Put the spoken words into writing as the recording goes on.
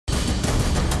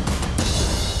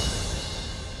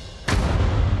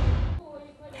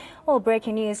Well,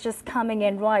 breaking news just coming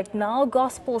in right now.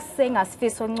 Gospel singer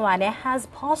Sfiso Ncwane has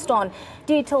passed on.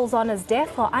 Details on his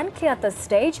death are unclear at this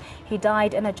stage. He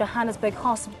died in a Johannesburg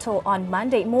hospital on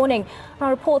Monday morning.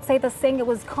 Now, reports say the singer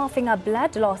was coughing up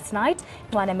blood last night.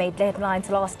 Ncwane made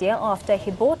headlines last year after he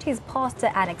bought his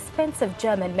pastor an expensive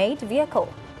German-made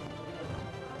vehicle.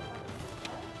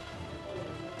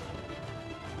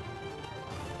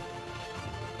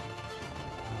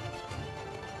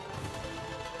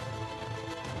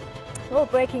 Well,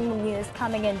 breaking news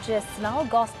coming in just now.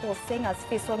 Gospel singer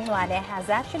Sfiso Ncwane has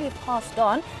actually passed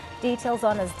on. Details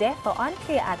on his death are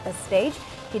unclear at this stage.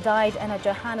 He died in a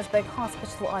Johannesburg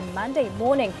hospital on Monday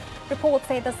morning. Reports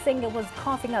say the singer was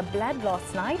coughing up blood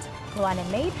last night.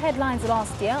 Ncwane made headlines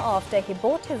last year after he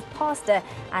bought his pastor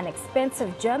an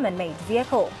expensive German-made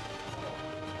vehicle.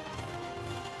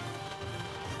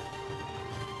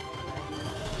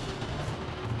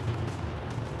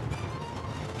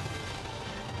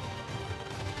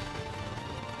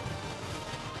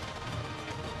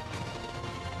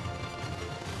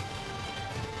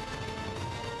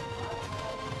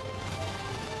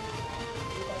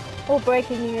 Well,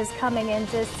 breaking news coming in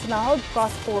just now.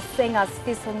 Gospel singer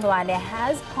Sfiso Ncwane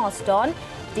has passed on.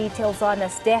 Details on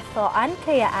his death are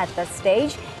unclear at this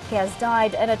stage. He has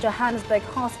died in a Johannesburg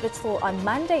hospital on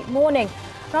Monday morning.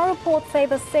 Now, reports say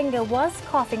the singer was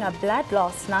coughing up blood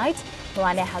last night.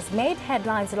 Ncwane has made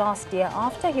headlines last year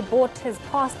after he bought his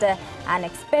pastor an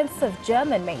expensive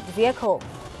German-made vehicle.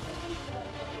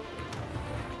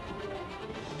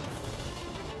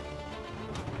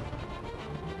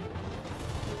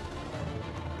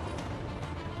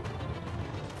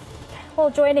 Well,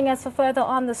 joining us for further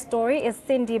on the story is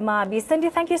Cindy Mabi. Cindy,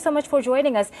 thank you so much for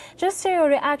joining us. Just your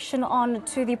reaction on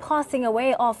to the passing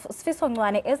away of Sfiso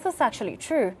Ncwane. Is this actually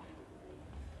true?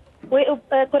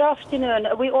 Good afternoon.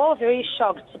 We're all very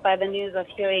shocked by the news of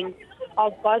hearing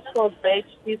of gospel great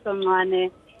Sfiso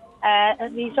Ncwane.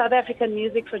 The South African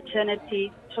music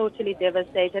fraternity totally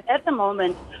devastated. At the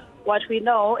moment, what we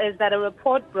know is that a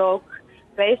report broke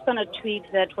based on a tweet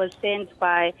that was sent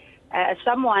by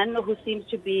someone who seems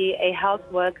to be a health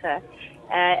worker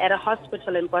at a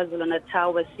hospital in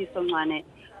KwaZulu-Natal where Sfiso Ncwane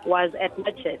was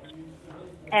admitted.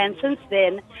 And since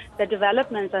then, the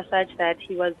developments are such that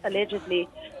he was allegedly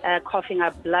coughing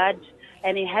up blood,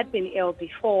 and he had been ill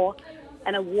before.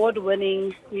 An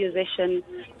award-winning musician,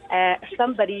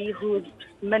 somebody who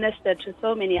ministered to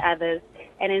so many others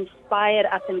and inspired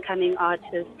up-and-coming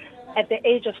artists. At the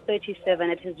age of 37,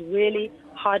 it is really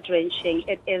heart-wrenching.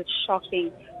 It is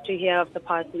shocking to hear of the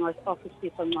passing of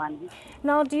Sfiso Ncwane.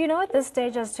 Now, do you know at this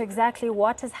stage as to exactly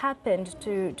what has happened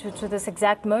to this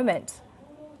exact moment?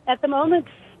 At the moment...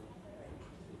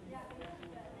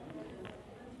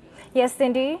 Yes,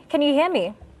 Cindy, can you hear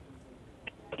me?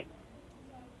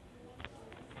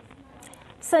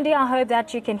 Cindy, I hope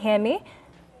that you can hear me.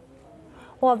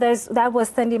 Well, that was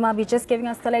Cindy Mabi just giving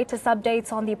us the latest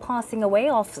updates on the passing away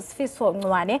of Sfiso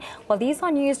Ncwane. Well, these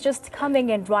are news just coming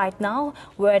in right now.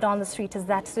 Word on the street is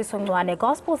that Sfiso Ncwane,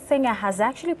 gospel singer, has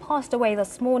actually passed away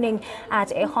this morning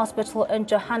at a hospital in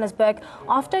Johannesburg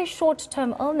after a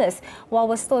short-term illness. While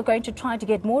we're still going to try to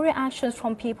get more reactions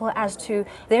from people as to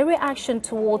their reaction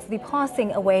towards the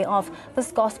passing away of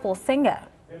this gospel singer.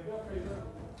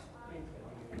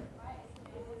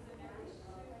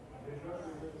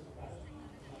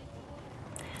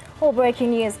 Well, breaking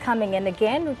news coming in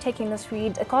again. We're taking this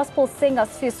read. A gospel singer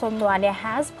Sfiso Ncwane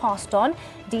has passed on.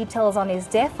 Details on his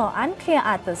death are unclear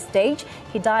at this stage.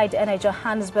 He died in a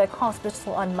Johannesburg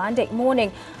hospital on Monday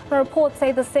morning. The reports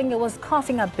say the singer was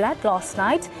coughing up blood last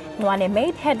night. Ncwane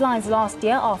made headlines last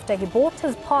year after he bought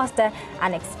his pastor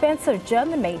an expensive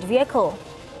German-made vehicle.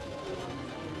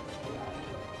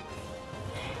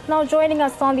 Now, joining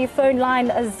us on the phone line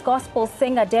is gospel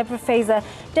singer Deborah Fraser.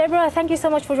 Deborah, thank you so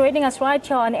much for joining us right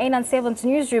here on 897's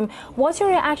newsroom. What's your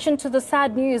reaction to the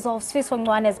sad news of Sfiso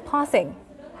Ncwane's passing?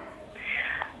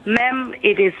 Ma'am,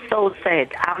 it is so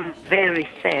sad. I'm very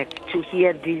sad to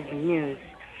hear this news.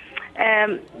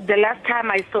 The last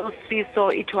time I saw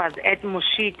Sfiso, it was at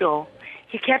Moshito.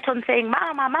 He kept on saying,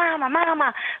 "Mama, Mama,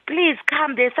 Mama, please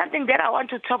come. There's something that I want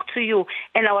to talk to you."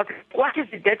 And I was, "What is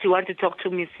it that you want to talk to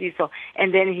me, Sfiso?"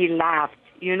 And then he laughed,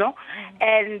 you know.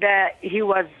 And he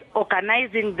was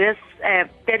organizing this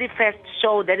 31st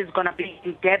show that is going to be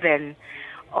in Durban,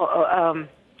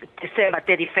 December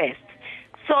 31st.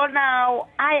 So now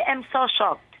I am so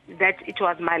shocked. that it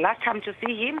was my last time to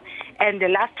see him, and the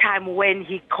last time when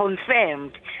he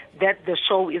confirmed that the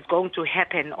show is going to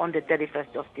happen on the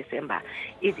 31st of December.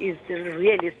 It is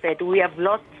really sad. We have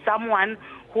lost someone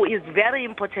who is very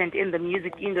important in the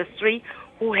music industry,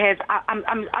 who has,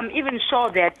 I'm even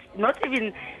sure that, not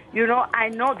even, I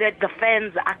know that the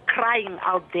fans are crying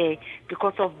out there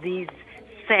because of these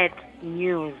sad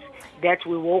news that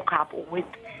we woke up with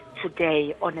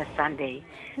today on a Sunday.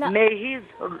 Now, may his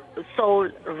soul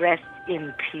rest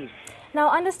in peace. Now,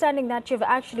 understanding that you've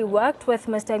actually worked with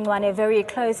Mr. Ncwane very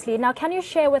closely, now can you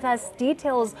share with us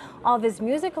details of his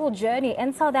musical journey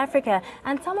in South Africa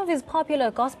and some of his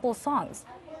popular gospel songs?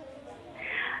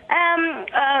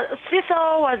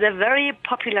 Sfiso was a very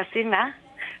popular singer,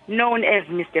 known as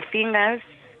Mr. Fingers.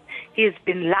 He's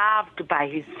been loved by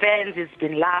his fans. He's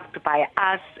been loved by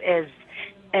us as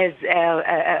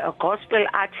a gospel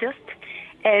artist.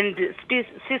 And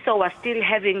Sfiso was still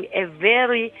having a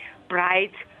very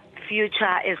bright future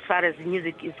as far as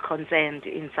music is concerned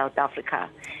in South Africa.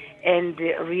 And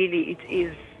really, it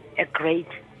is a great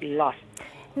loss.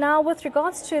 Now, with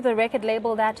regards to the record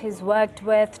label that he's worked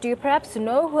with, do you perhaps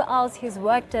know who else he's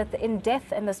worked with in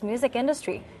depth in this music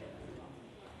industry?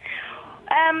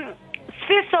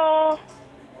 Sfiso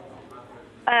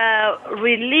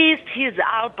released his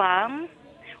album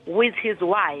with his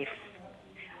wife,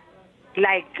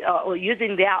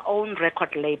 using their own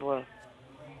record label.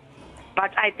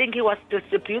 But I think he was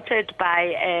distributed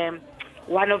by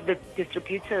one of the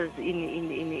distributors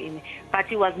but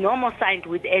he was no more signed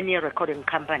with any recording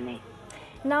company.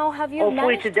 Now, have you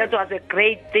managed that was a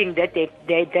great thing that they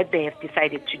have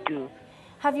decided to do.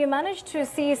 Have you managed to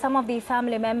see some of the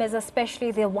family members,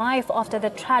 especially the wife, after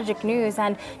the tragic news,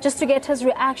 and just to get his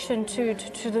reaction to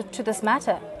this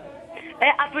matter?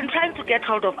 I've been trying to get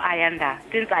hold of Ayanda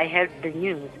since I heard the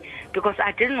news, because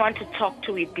I didn't want to talk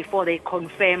to it before they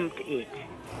confirmed it.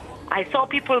 I saw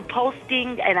people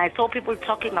posting and I saw people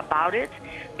talking about it,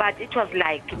 but it was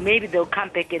like maybe they'll come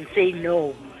back and say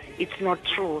no, it's not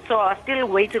true. So I was still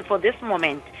waiting for this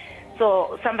moment,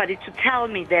 so somebody to tell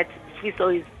me that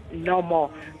Sfiso is no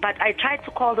more. But I tried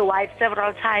to call the wife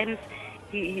several times.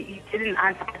 He didn't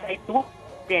answer. I don't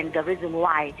understand the reason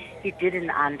why he didn't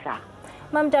answer.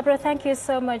 Ma'am Deborah, thank you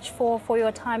so much for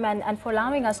your time and for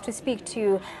allowing us to speak to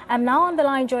you. Now on the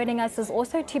line joining us is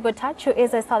also Thibaut Touch, who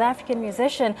is a South African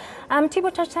musician.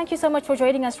 Thibaut Touch, thank you so much for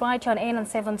joining us right here on AN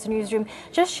 7's Newsroom.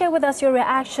 Just share with us your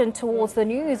reaction towards the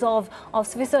news of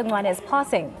Sfiso Ncwane's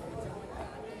passing.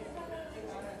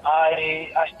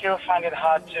 I still find it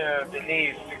hard to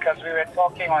believe, because we were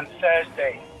talking on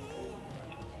Thursday.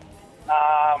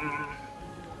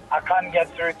 I can't get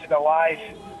through to the wife,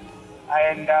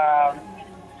 and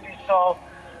so,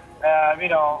 at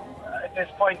this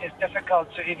point it's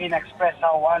difficult to even express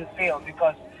how one feels,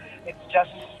 because it's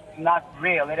just not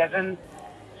real. It hasn't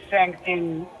sank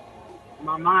in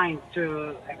my mind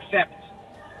to accept.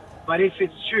 But if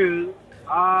it's true,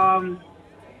 I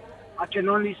can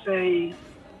only say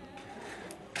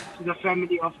to the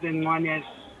family of the Ncwanes,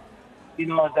 the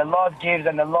Lord gives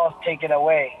and the Lord takes it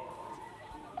away.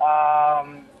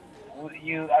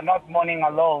 You are not mourning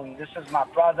alone. This is my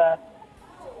brother.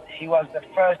 He was the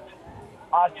first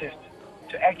artist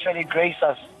to actually grace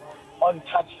us on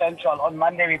Touch Central on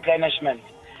Monday Replenishment.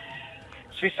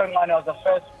 Sfiso Ncwane was the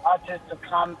first artist to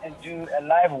come and do a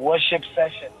live worship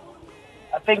session.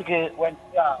 I think it went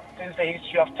since the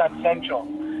history of Touch Central.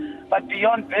 But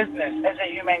beyond business, as a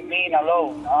human being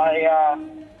alone, I'll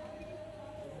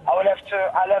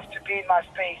have to be in my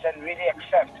space and really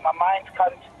accept. My mind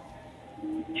can't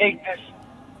take this,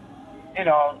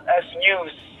 as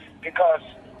news, because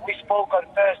we spoke on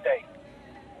Thursday.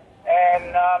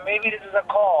 And maybe this is a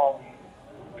call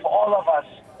for all of us,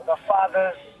 the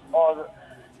fathers, or,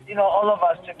 all of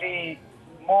us, to be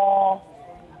more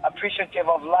appreciative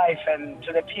of life, and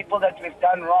to the people that we've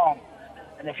done wrong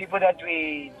and the people that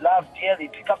we love dearly,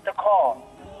 pick up the call,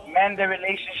 mend the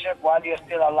relationship while you're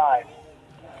still alive.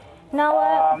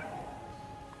 Now,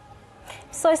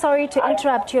 so sorry to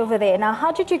interrupt you over there. Now,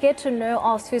 how did you get to know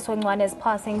of Sfiso Ncwane's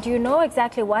passing? Do you know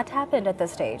exactly what happened at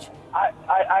this stage? I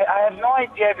have no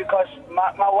idea, because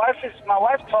my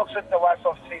wife talks with the wife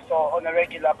of Sfiso on a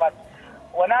regular, but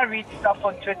when I read stuff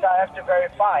on Twitter, I have to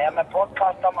verify. I'm a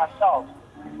broadcaster myself.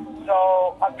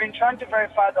 So I've been trying to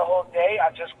verify the whole day.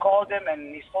 I just called him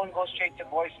and his phone goes straight to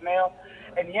voicemail.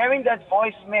 And hearing that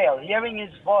voicemail, hearing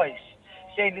his voice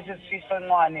saying this is Sfiso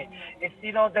Ncwane,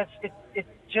 it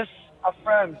just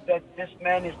affirms that this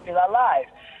man is still alive.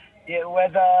 Yeah,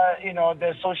 whether,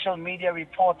 the social media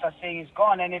reports are saying he's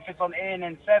gone, and if it's on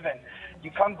AN 7,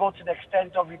 you can't go to the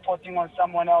extent of reporting on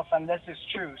someone else unless it's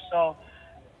true. So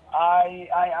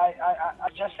I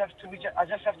just have to I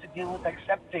just have to deal with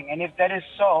accepting. And if that is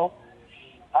so,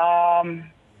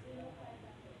 um,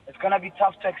 it's gonna be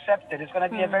tough to accept it. It's gonna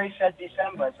be a very sad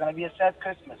December. It's gonna be a sad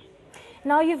Christmas.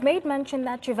 Now, you've made mention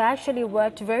that you've actually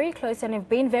worked very close and have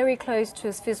been very close to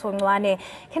Sfiso Ncwane.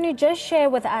 Can you just share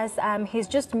with us his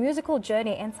just musical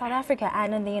journey in South Africa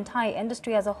and in the entire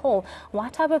industry as a whole?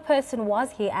 What type of person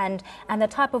was he, and the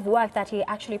type of work that he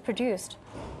actually produced?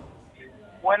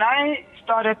 When I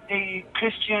started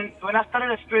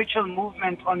a spiritual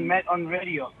movement on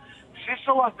radio,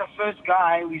 Sfiso was the first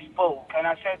guy we spoke, and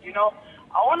I said, you know,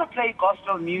 I want to play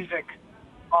gospel music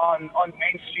on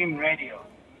mainstream radio.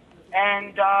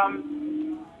 And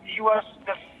he was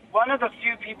one of the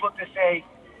few people to say,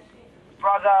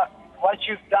 brother, what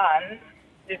you've done,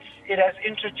 it has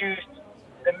introduced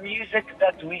the music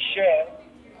that we share,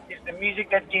 is the music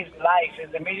that gives life,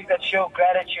 is the music that shows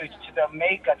gratitude to the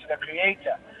maker, to the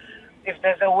creator. If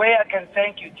there's a way I can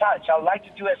thank you, touch, I'd like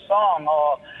to do a song,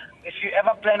 or if you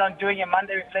ever plan on doing a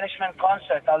Monday replenishment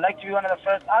concert, I'd like to be one of the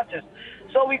first artists.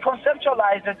 So we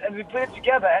conceptualized it and we put it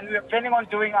together, and we were planning on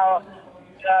doing our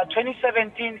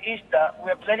 2017 Easter.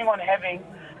 We're planning on having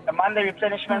a Monday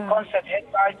replenishment concert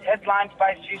headlined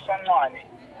by Sfiso Ncwane.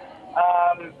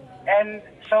 And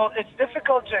so it's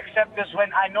difficult to accept this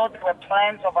when I know there were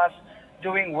plans of us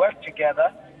doing work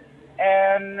together.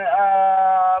 And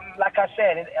like I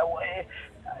said,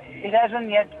 it hasn't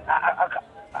yet,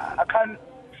 I can't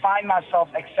find myself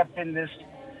accepting this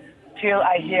till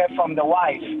I hear from the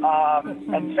wife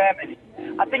and family.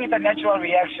 I think it's a natural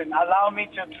reaction. Allow me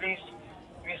to please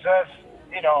reserve,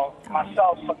 you know,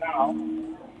 myself for now.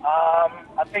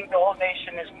 I think the whole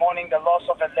nation is mourning the loss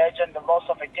of a legend, the loss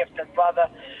of a gifted brother.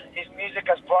 His music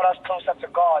has brought us closer to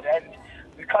God, and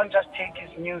we can't just take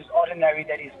his news ordinary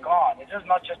that he's gone. It is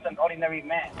not just an ordinary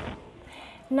man.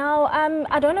 Now,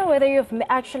 I don't know whether you've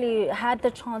actually had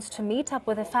the chance to meet up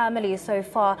with the family so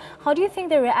far. How do you think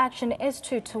the reaction is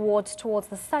towards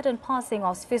the sudden passing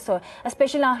of Sfiso,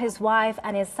 especially now his wife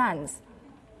and his sons?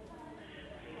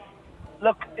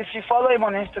 Look, if you follow him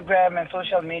on Instagram and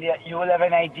social media, you will have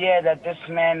an idea that this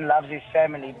man loves his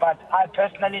family. But I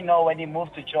personally know when he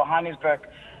moved to Johannesburg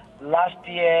last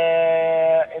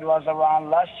year, it was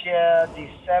around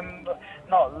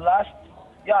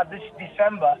this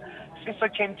December, Sfiso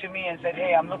came to me and said,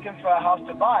 hey, I'm looking for a house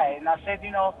to buy. And I said,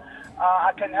 you know,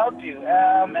 I can help you.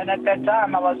 And at that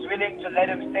time, I was willing to let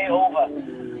him stay over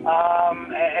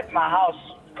at my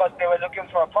house because they were looking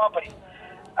for a property.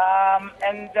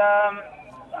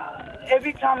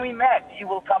 Every time we met, he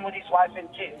will come with his wife and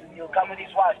kids. He'll come with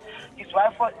his wife. His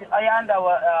wife, Ayanda,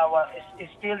 is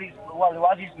still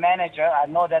was his manager. I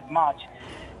know that much.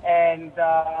 And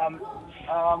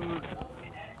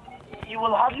you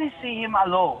will hardly see him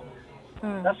alone.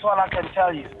 That's all I can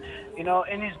tell you. You know,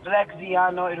 in his black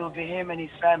Ziano, it will be him and his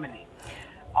family.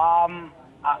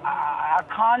 I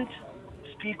can't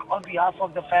speak on behalf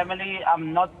of the family.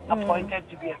 I'm not appointed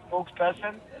to be a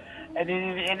spokesperson. And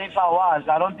if I was,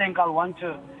 I don't think I'll want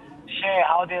to share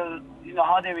how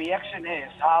their reaction is.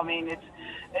 I mean, it's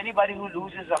anybody who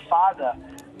loses a father,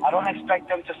 I don't expect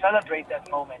them to celebrate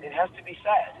that moment. It has to be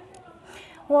sad.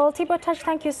 Well, Deborah Touch,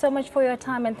 thank you so much for your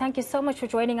time, and thank you so much for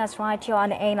joining us right here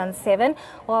on 8 on 7.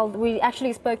 Well, we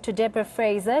actually spoke to Deborah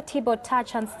Fraser, Deborah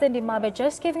Touch and Cindy Mabe,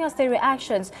 just giving us their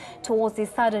reactions towards the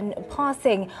sudden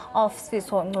passing of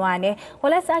Sfiso Ncwane.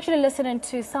 Well, let's actually listen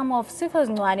to some of Sfiso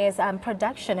Ncwane's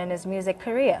production in his music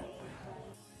career.